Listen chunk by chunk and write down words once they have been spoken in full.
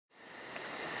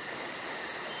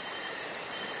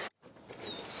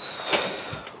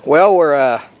Well,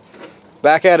 we're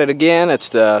back at it again. It's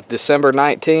December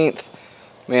 19th.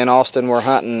 Me and Austin were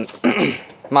hunting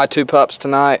my two pups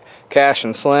tonight, Cash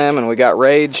and Slim, and we got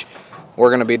Rage.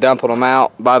 We're going to be dumping them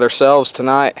out by themselves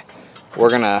tonight. We're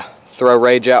going to throw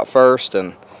Rage out first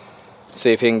and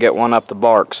see if he can get one up the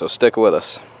bark, so stick with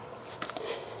us.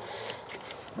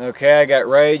 Okay, I got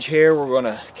Rage here. We're going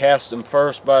to cast him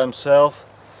first by himself.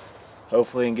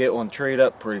 Hopefully he can get one treed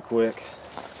up pretty quick.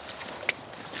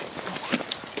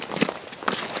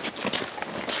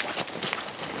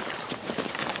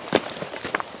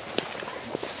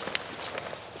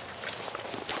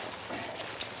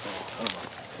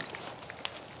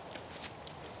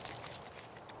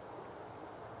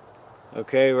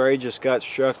 Okay, Ray just got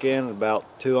struck in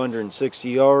about 260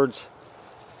 yards,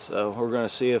 so we're going to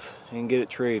see if he can get it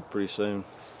treed pretty soon.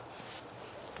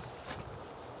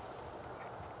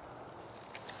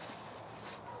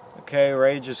 Okay,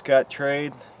 Ray just got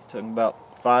treed. Took him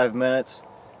about 5 minutes.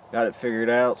 Got it figured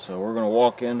out, so we're going to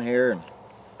walk in here and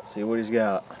see what he's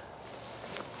got.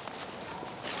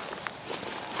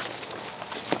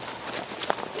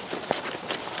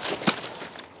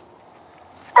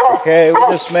 Okay, we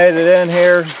just made it in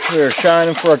here. We were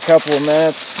shining for a couple of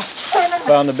minutes.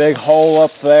 Found a big hole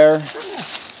up there.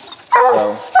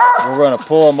 So we're going to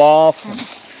pull them off and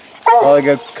probably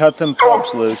go cut them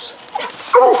pups loose.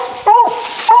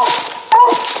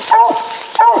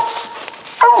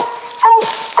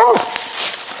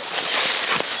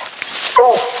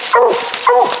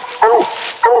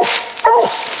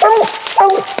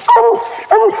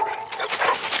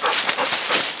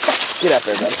 Get up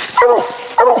there, buddy.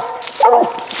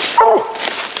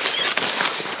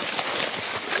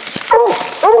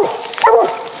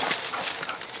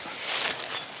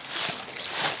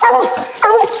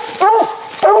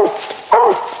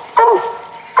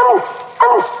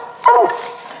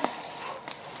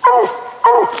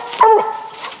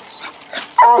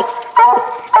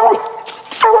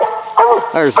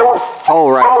 There's a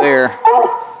hole right there.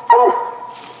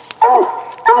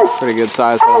 Pretty good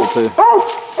sized hole too.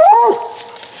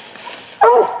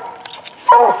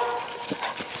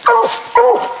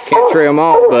 Can't tree them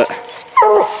all, but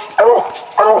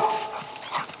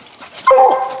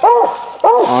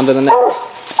on to the next.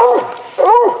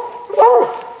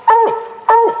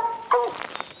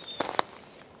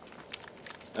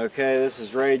 Okay, this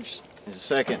is Rage's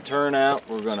second turnout.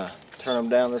 We're going to turn him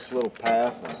down this little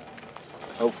path and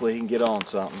hopefully he can get on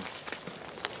something.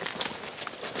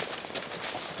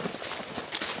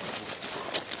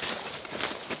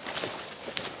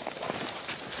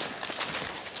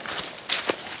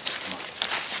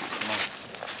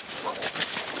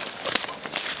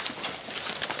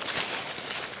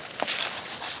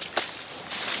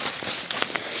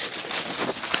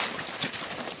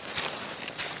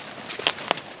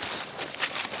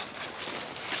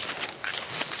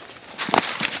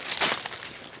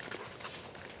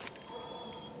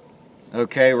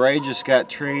 Okay, Ray just got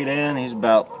treed in. He's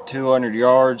about 200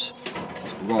 yards. So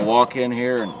we're going to walk in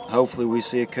here and hopefully we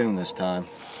see a coon this time.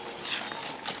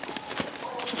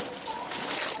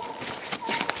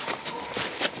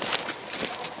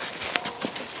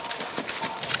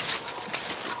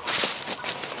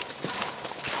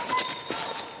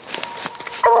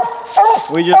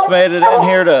 We just made it in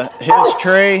here to his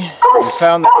tree. We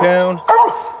found the coon.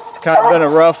 It's kind of been a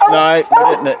rough night. We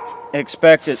didn't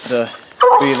expect it to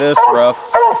be this rough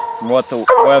from what the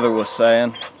weather was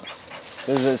saying.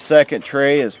 This is his second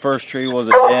tree. His first tree was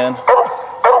a den,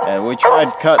 and we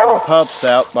tried cutting the pups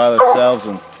out by themselves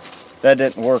and that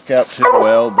didn't work out too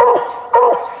well, but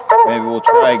maybe we'll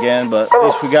try again. But at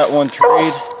least we got one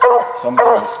treed, so I'm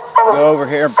going to go over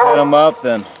here and pin them up,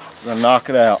 then we're going to knock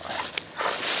it out.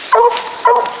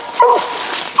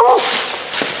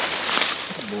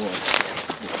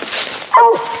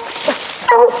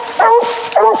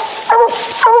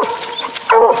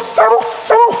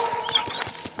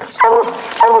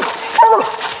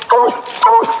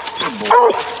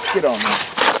 Get on there.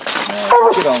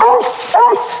 No, get on. No,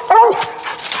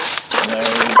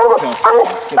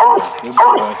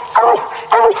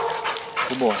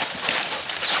 good boy.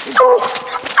 Good boy.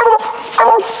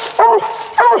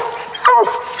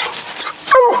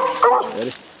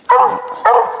 Ready?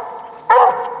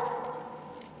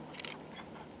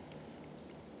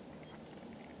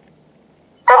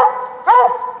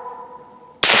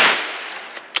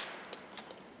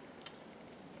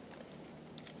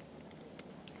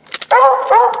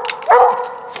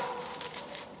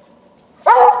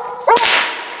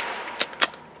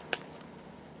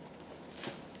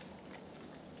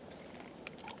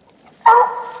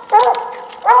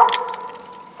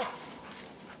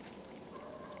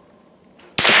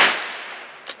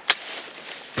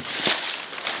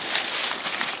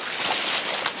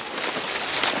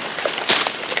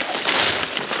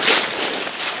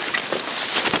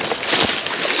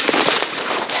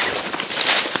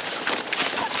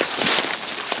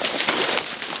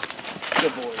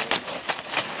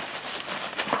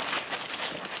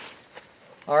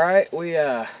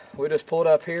 right, we just pulled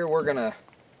up here. We're gonna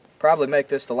probably make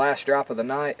this the last drop of the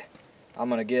night. I'm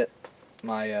gonna get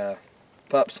my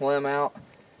pup Slim out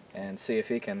and see if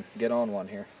he can get on one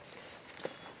here.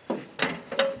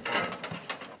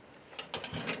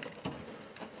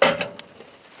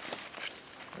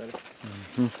 Ready?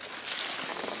 Mm-hmm.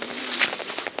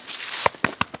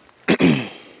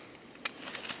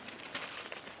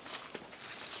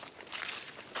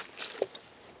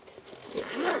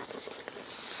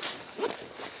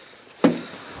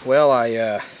 Well,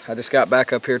 I just got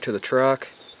back up here to the truck.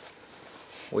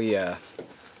 We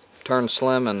turned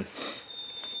Slim in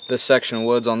this section of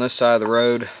woods on this side of the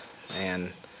road,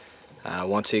 and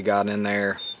once he got in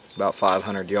there about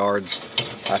 500 yards,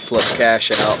 I flipped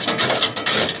Cash out.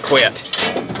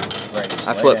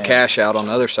 I flipped Cash out on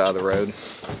the other side of the road,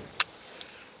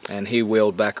 and he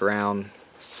wheeled back around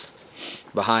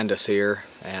behind us here,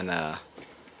 and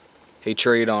he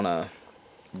treed on a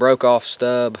broke off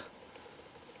stub.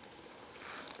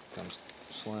 Comes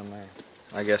Slim there.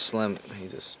 I guess Slim,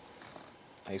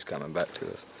 he's coming back to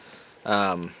us.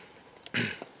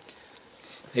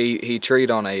 He treed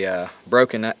on a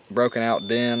broken out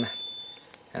den,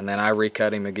 and then I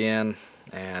recut him again,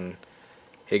 and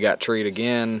he got treed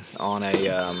again on a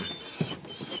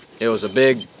it was a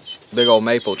big old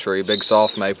maple tree, big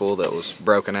soft maple that was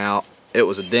broken out. It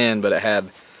was a den, but it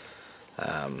had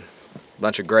a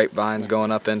bunch of grapevines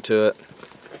going up into it,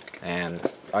 and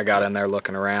I got in there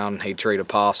looking around. He treed a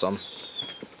possum,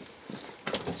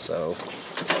 so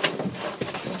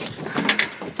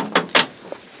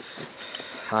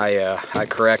I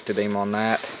corrected him on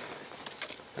that,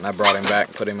 and I brought him back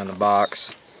and put him in the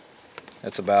box.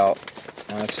 It's about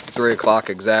it's 3 o'clock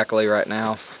exactly right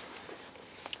now.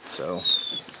 So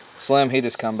Slim, he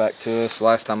just come back to us.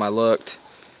 Last time I looked,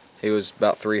 he was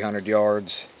about 300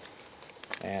 yards,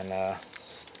 and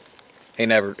he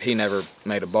never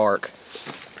made a bark.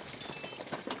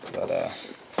 But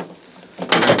we're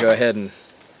gonna go ahead and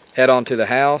head on to the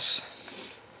house.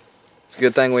 It's a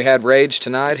good thing we had Rage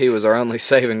tonight. He was our only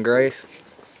saving grace.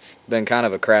 Been kind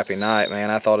of a crappy night, man.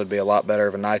 I thought it'd be a lot better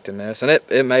of a night than this, and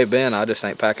it may have been. I just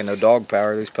ain't packing no dog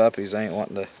power. These puppies ain't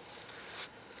wanting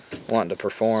to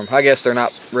perform. I guess they're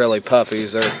not really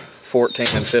puppies. They're 14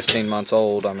 and 15 months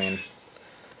old. I mean,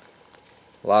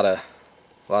 a lot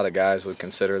of guys would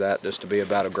consider that just to be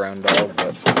about a grown dog,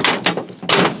 but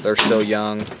they're still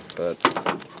young. But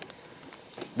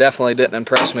definitely didn't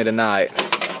impress me tonight,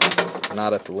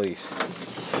 not at the least.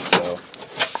 So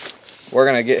we're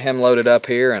gonna get him loaded up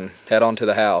here and head on to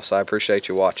the house. I appreciate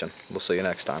you watching. We'll see you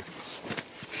next time.